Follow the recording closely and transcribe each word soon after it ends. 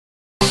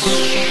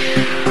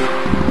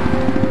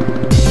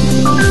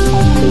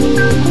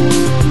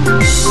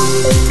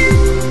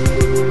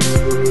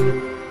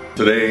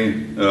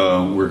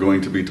we're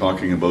going to be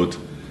talking about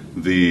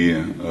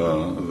the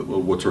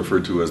what's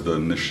referred to as the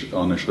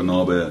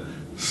Anishinaabe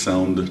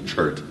sound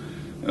chart.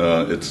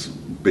 It's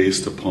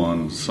based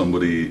upon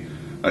somebody,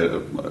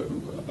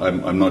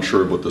 I'm not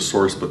sure about the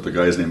source, but the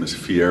guy's name is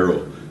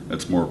Fierro.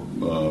 It's more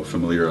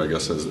familiar, I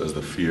guess, as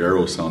the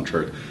Fierro sound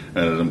chart,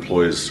 and it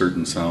employs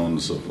certain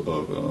sounds of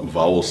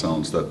vowel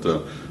sounds that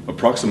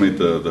approximate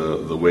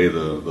the way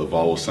the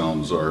vowel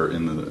sounds are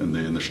in the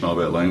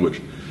Anishinaabe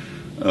language.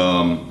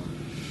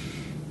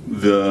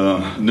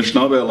 The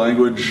Anishinaabe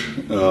language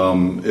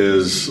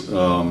is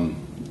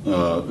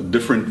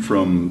different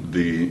from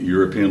the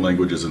European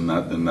languages in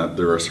that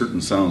there are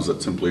certain sounds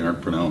that simply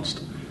aren't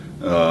pronounced.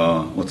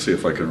 Let's see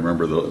if I can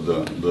remember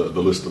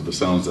the list of the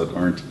sounds that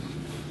aren't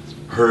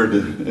heard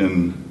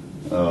in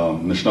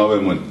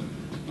Anishinaabe.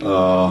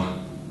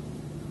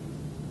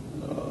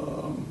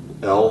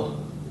 L,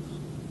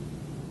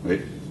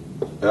 wait,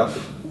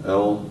 F,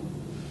 L,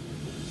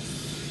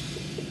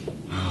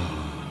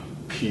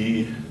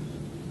 P,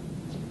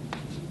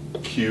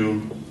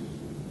 Q,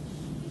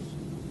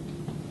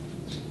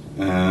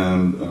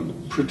 and I'm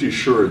pretty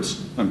sure it's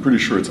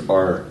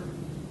R.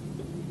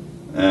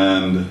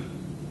 And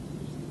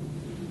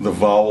the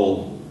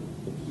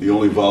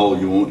only vowel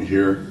you won't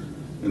hear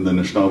in the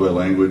Anishinaabe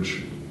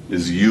language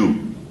is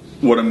U.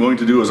 What I'm going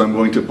to do is I'm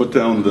going to put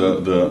down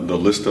the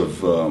list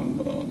of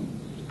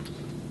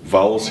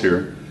vowels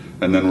here,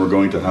 and then we're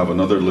going to have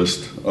another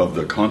list of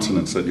the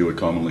consonants that you would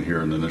commonly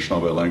hear in the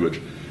Anishinaabe language.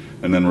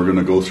 And then we're going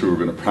to go through,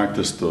 we're going to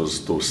practice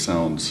those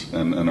sounds,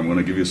 and I'm going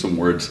to give you some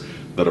words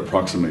that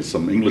approximate,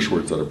 some English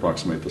words that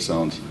approximate the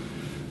sounds.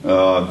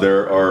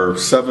 There are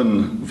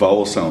 7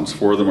 vowel sounds.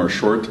 4 of them are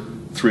short,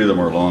 3 of them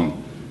are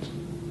long.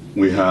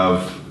 We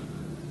have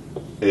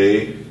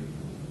A,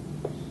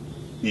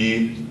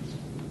 E,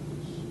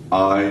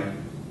 I,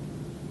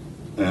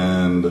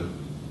 and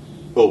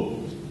O.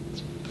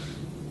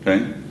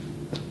 Okay?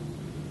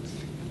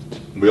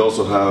 We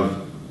also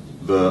have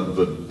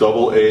the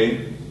double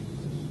A,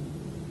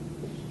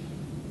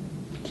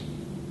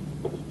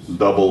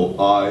 double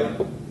I,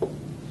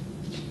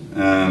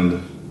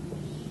 and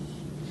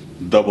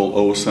double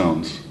O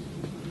sounds.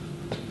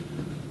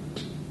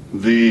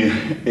 The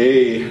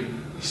A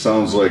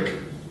sounds like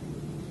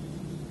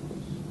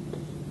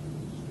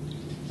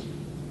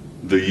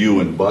the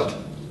U in but.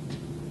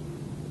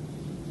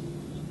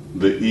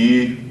 The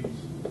E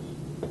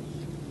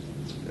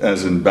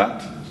as in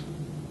bat.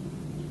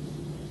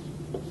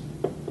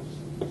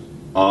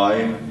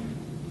 I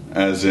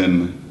as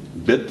in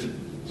bit.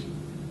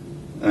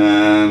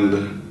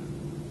 And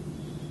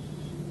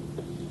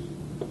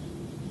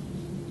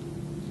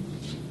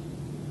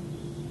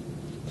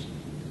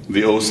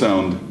the O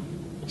sound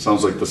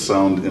sounds like the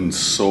sound in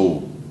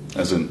sow,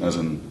 as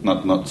in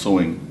not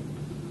sowing,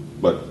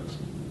 but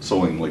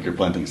sowing like you're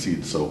planting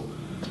seeds. So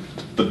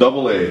the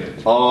double A,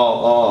 ah,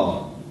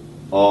 ah,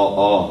 ah,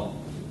 ah.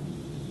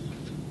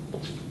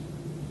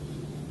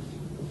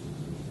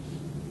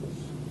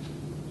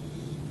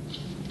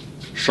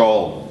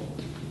 Shawl.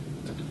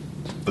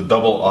 The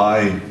double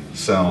I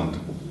sound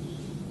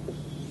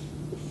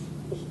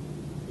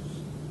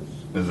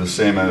is the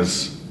same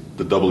as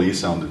the double E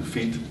sound in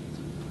feet.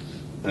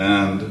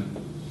 And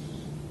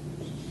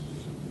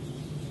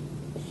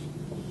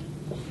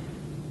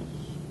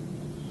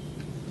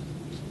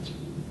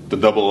the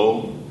double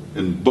O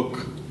in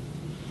book.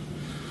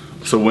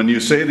 So when you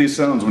say these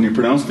sounds, when you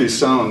pronounce these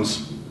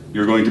sounds,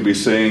 you're going to be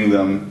saying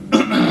them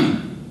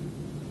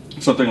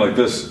something like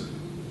this.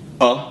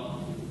 I,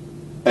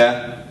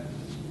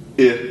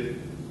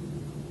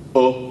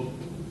 O,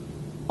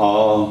 A,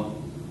 I,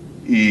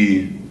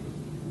 U.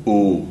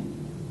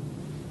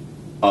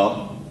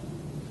 A,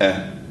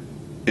 I,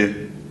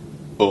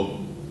 O,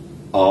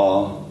 A,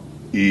 I,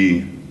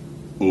 U.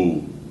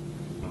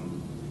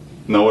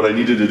 Now what I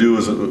need you to do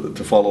is,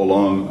 to follow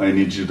along, I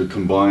need you to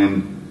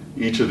combine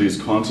each of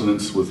these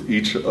consonants with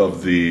each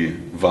of the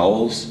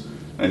vowels,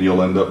 and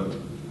you'll end up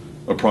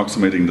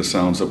approximating the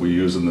sounds that we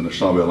use in the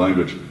Anishinaabe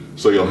language.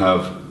 So you'll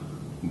have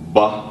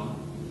ba,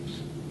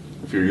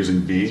 if you're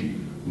using B,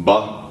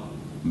 ba,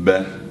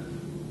 be,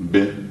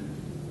 bi,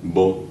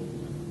 bo,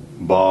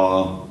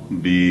 ba,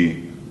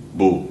 bi,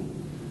 bu.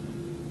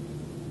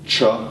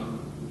 Cha,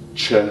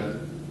 che,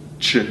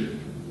 chi,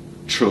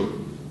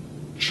 chu,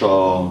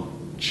 cha,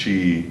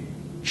 chi,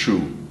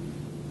 chu.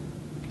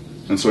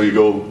 And so you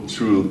go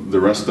through the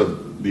rest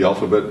of the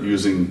alphabet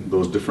using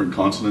those different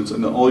consonants,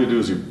 and then all you do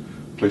is you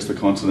place the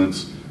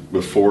consonants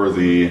before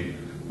the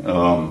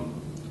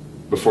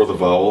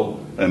vowel,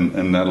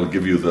 and that'll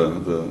give you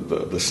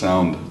the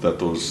sound that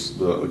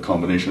the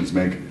combinations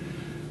make.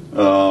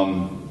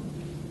 For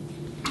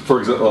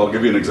example, I'll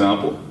give you an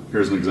example.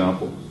 Here's an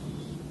example.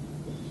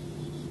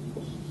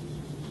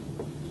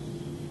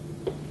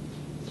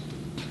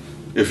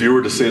 If you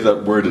were to say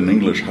that word in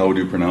English, how would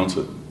you pronounce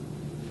it?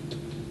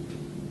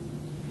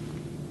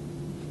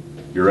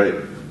 You're right,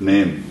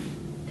 name.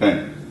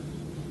 Okay.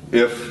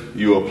 If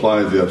you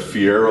apply the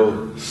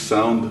Fierro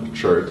sound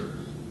chart,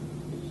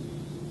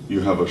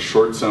 you have a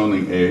short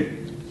sounding A,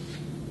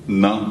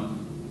 na,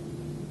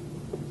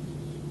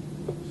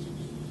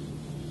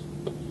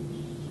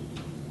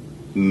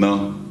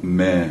 na,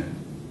 me,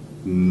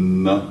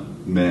 na,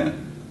 me.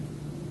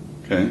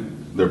 Okay?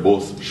 They're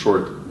both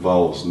short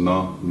vowels,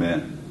 na,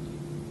 me.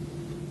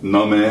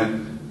 Na, me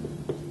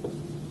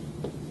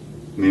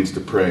means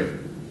to pray.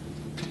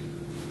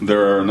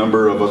 There are a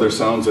number of other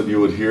sounds that you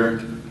would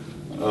hear.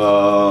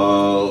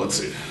 Let's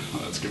see.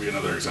 Let's give you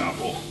another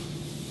example.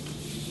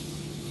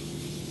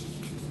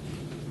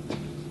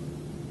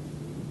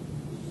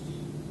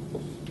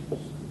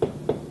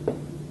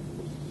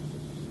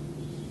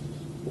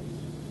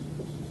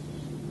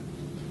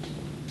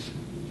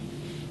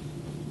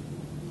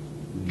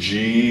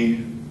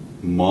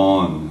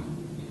 G-mon.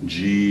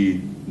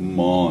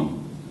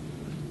 G-mon.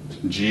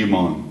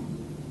 G-mon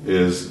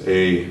is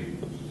a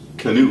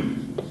canoe.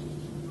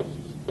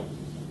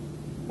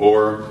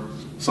 Or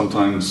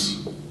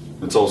sometimes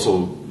it's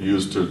also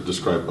used to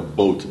describe a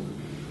boat.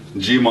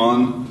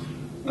 G-mon,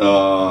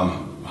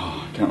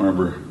 I can't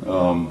remember.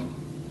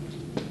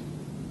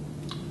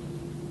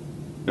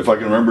 If I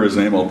can remember his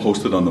name, I'll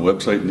post it on the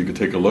website and you can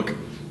take a look.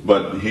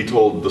 But he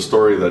told the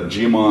story that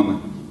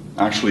G-mon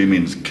actually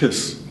means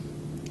kiss.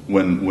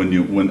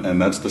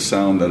 And that's the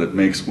sound that it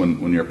makes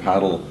when your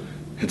paddle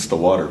hits the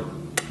water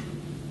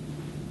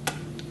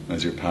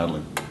as you're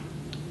paddling.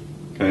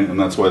 Okay, and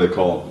that's why they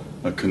call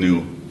a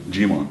canoe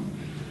G-mon.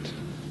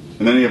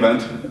 In any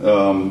event,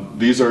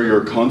 these are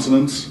your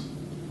consonants.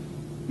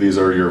 These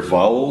are your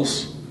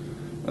vowels.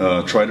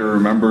 Try to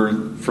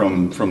remember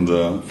from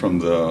the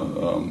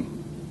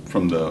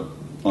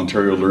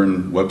Ontario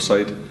Learn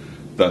website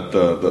that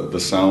the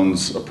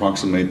sounds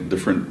approximate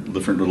different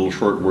little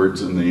short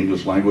words in the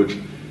English language.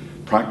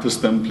 Practice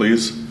them,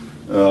 please.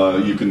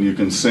 You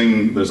can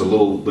sing. There's a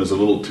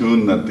little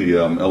tune that the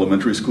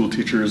elementary school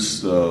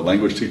teachers,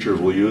 language teachers,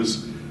 will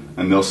use,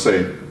 and they'll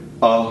say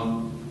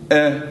a,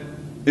 e,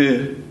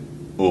 I,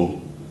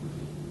 o,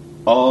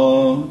 a, I,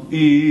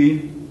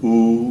 u,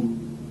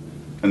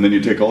 and then you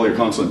take all your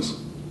consonants.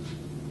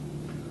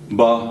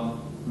 Ba,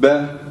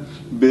 be,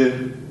 bi,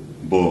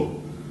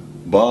 bo,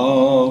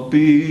 ba,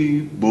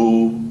 bi,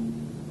 bo,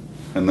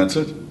 and that's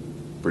it.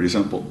 Pretty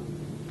simple.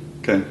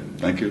 Okay,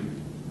 thank you.